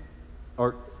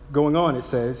 or going on, it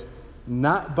says,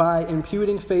 not by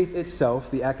imputing faith itself,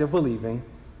 the act of believing,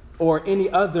 or any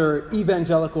other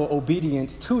evangelical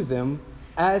obedience to them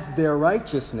as their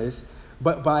righteousness,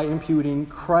 but by imputing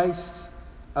Christ's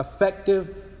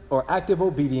effective or active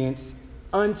obedience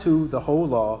unto the whole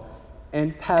law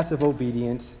and passive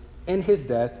obedience in his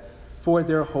death for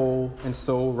their whole and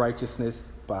sole righteousness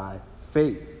by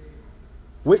faith,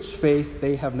 which faith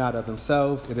they have not of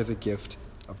themselves, it is a gift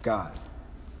of God.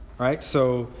 All right,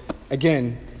 so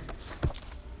again,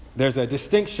 there's a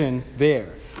distinction there.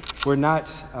 We're not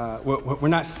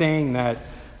saying that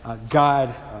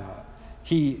God,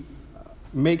 he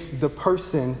makes the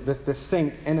person, the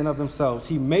saint in and of themselves,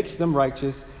 he makes them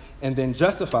righteous and then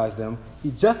justifies them.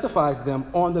 He justifies them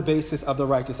on the basis of the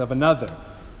righteousness of another,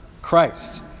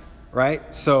 Christ, right?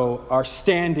 So our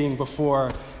standing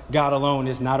before God alone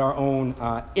is not our own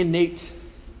innate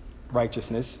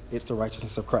righteousness. It's the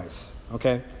righteousness of Christ,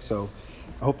 okay? So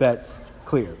I hope that's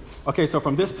clear. Okay, so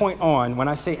from this point on, when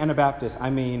I say Anabaptist, I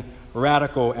mean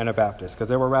radical Anabaptist, because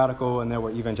there were radical and there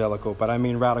were evangelical, but I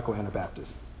mean radical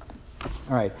Anabaptist.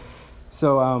 All right,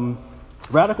 so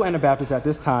radical Anabaptists at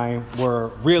this time were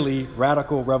really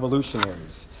radical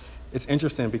revolutionaries. It's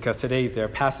interesting because today they're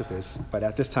pacifists, but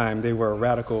at this time they were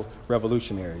radical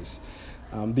revolutionaries.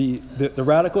 The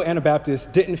radical Anabaptists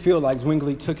didn't feel like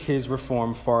Zwingli took his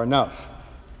reform far enough.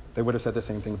 They would have said the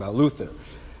same thing about Luther.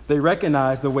 They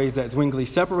recognized the ways that Zwingli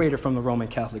separated from the Roman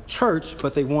Catholic Church,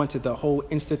 but they wanted the whole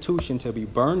institution to be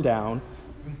burned down,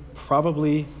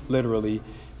 probably literally,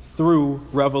 through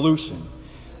revolution.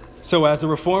 So as the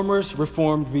reformers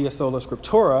reformed via sola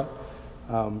scriptura,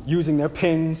 using their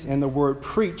pens and the word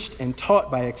preached and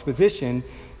taught by exposition,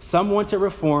 some wanted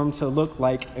reform to look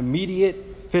like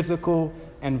immediate, physical,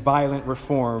 and violent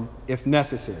reform if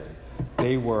necessary.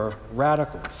 They were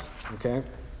radicals, okay?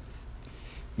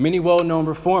 Many well-known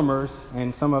reformers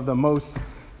and some of the most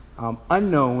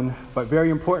unknown but very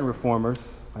important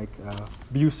reformers, like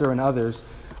Bucer and others,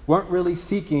 weren't really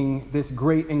seeking this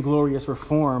great and glorious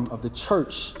reform of the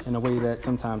church in a way that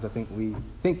sometimes I think we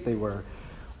think they were.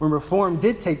 When reform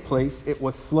did take place, it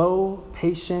was slow,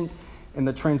 patient, and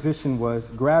the transition was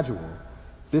gradual.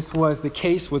 This was the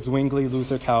case with Zwingli,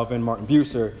 Luther, Calvin, Martin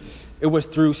Bucer. It was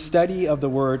through study of the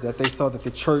word that they saw that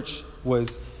the church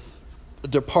was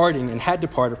departing and had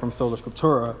departed from sola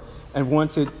scriptura and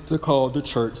wanted to call the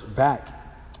church back.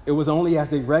 It was only as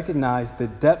they recognized the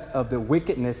depth of the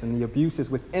wickedness and the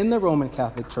abuses within the Roman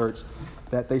Catholic Church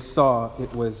that they saw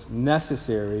it was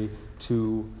necessary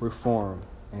to reform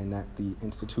and that the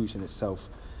institution itself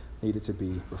needed to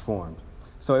be reformed.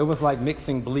 So it was like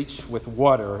mixing bleach with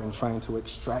water and trying to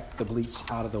extract the bleach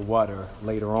out of the water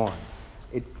later on.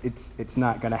 It's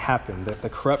not going to happen. The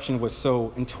corruption was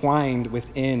so entwined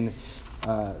within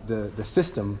the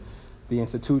system, the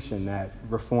institution, that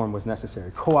reform was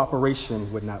necessary.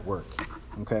 Cooperation would not work,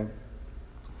 okay?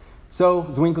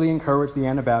 So Zwingli encouraged the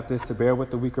Anabaptists to bear with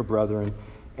the weaker brethren,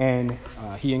 and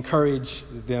he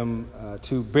encouraged them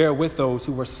to bear with those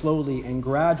who were slowly and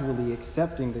gradually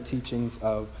accepting the teachings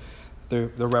of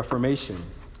the Reformation.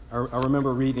 I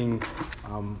remember reading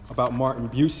about Martin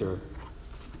Bucer,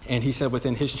 and he said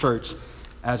within his church,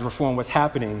 as reform was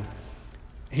happening,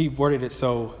 he worded it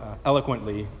so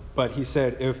eloquently, but he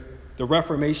said if the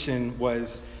Reformation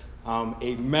was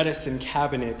a medicine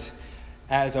cabinet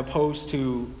as opposed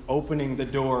to opening the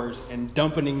doors and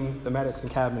dumping the medicine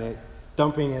cabinet,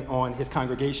 dumping it on his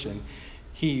congregation,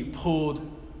 he pulled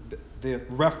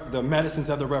the medicines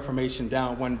of the Reformation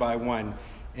down one by one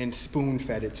and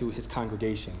spoon-fed it to his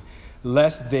congregation,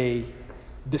 lest they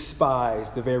despise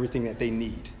the very thing that they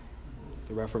need,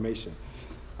 the Reformation,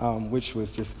 which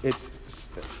was just, it's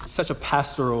such a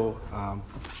pastoral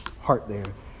heart there.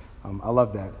 I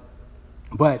love that.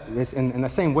 But it's in the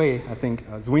same way, I think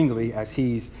Zwingli, as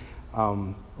he's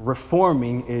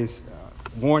reforming, is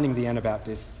warning the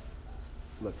Anabaptists,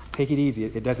 look, take it easy.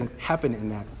 It doesn't happen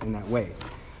in that way.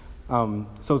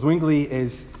 So Zwingli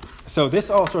is, so this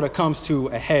all sort of comes to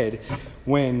a head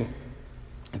when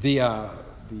the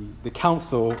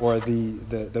council or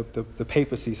the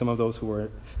papacy, some of those who were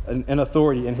in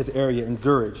authority in his area in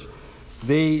Zurich,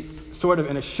 they sort of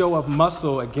in a show of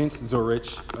muscle against Zurich,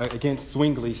 against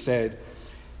Zwingli, said,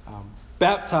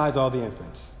 baptize all the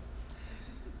infants.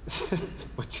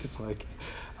 Which is like,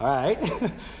 all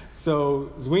right.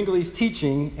 So Zwingli's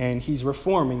teaching and he's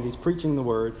reforming, he's preaching the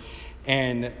word,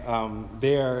 And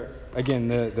again,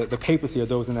 the papacy, or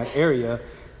those in that area,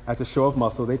 as a show of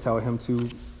muscle, they tell him to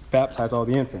baptize all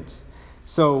the infants.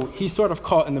 So he's sort of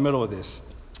caught in the middle of this.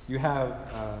 You have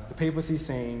the papacy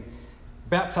saying,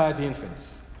 baptize the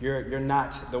infants. You're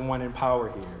not the one in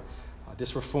power here.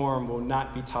 This reform will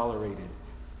not be tolerated.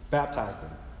 Baptize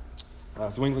them.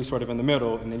 Zwingli's sort of in the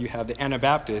middle, and then you have the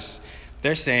Anabaptists.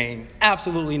 They're saying,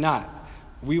 absolutely not.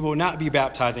 We will not be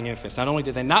baptizing infants. Not only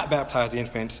did they not baptize the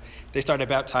infants, they started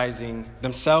baptizing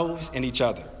themselves and each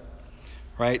other,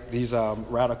 right? These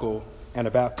radical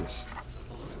Anabaptists. It's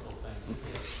a political thing.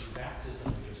 Yes,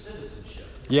 baptism is your citizenship.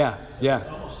 Yeah, So yeah, it's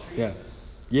almost yeah,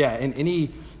 treasonous. yeah.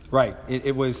 And right,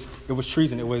 it was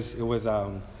treason. It was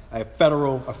a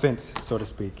federal offense, so to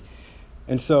speak.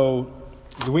 And so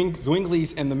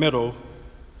Zwingli's in the middle.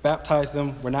 Baptize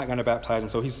them. We're not going to baptize them.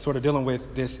 So he's sort of dealing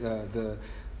with this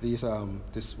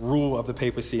rule of the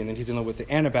papacy, and then he's dealing with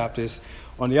the Anabaptists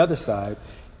on the other side.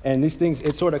 And these things,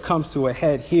 it sort of comes to a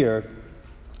head here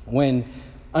when,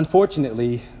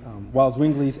 unfortunately, while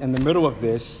Zwingli's in the middle of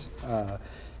this,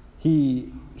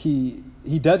 he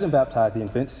doesn't baptize the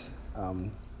infants,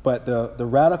 but the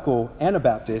radical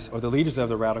Anabaptists, or the leaders of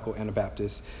the radical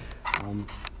Anabaptists,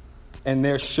 and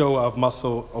their show of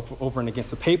muscle over and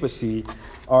against the papacy,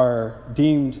 are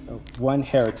deemed, one,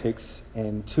 heretics,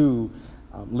 and two,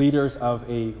 leaders of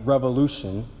a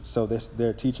revolution. So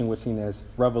their teaching was seen as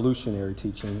revolutionary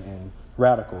teaching and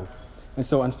radical. And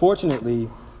so unfortunately,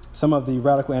 some of the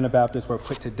radical Anabaptists were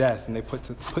put to death, and they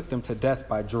put them to death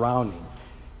by drowning.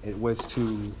 It was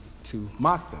to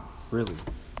mock them, really.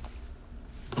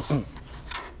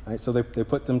 Right, so they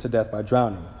put them to death by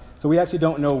drowning. So we actually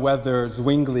don't know whether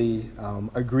Zwingli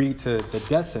agreed to the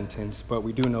death sentence, but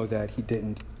we do know that he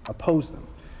didn't oppose them,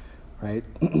 right?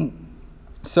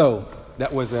 So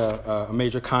that was a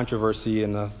major controversy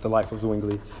in the life of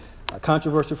Zwingli.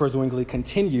 Controversy for Zwingli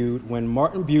continued when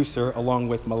Martin Bucer, along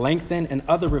with Melanchthon and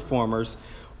other reformers,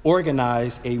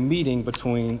 organized a meeting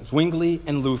between Zwingli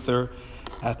and Luther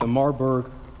at the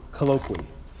Marburg Colloquy.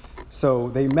 So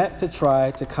they met to try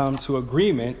to come to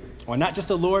agreement on not just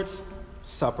the Lord's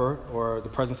Supper, or the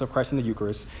presence of Christ in the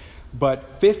Eucharist,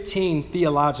 but 15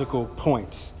 theological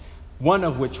points, one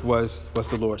of which was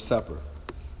the Lord's Supper.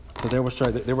 So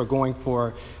they were going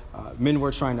for,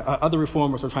 other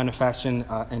reformers were trying to fashion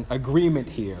an agreement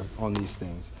here on these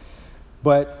things.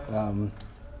 But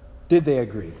did they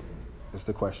agree, is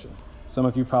the question. Some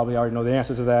of you probably already know the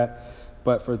answer to that,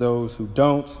 but for those who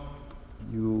don't,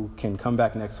 you can come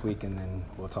back next week and then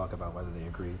we'll talk about whether they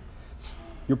agree.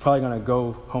 You're probably going to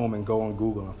go home and go on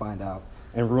Google and find out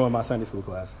and ruin my Sunday school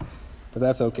class, but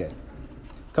that's okay.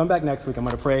 Come back next week. I'm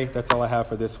going to pray. That's all I have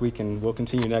for this week, and we'll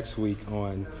continue next week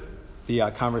on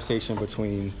the conversation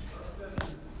between...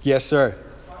 Yes, sir.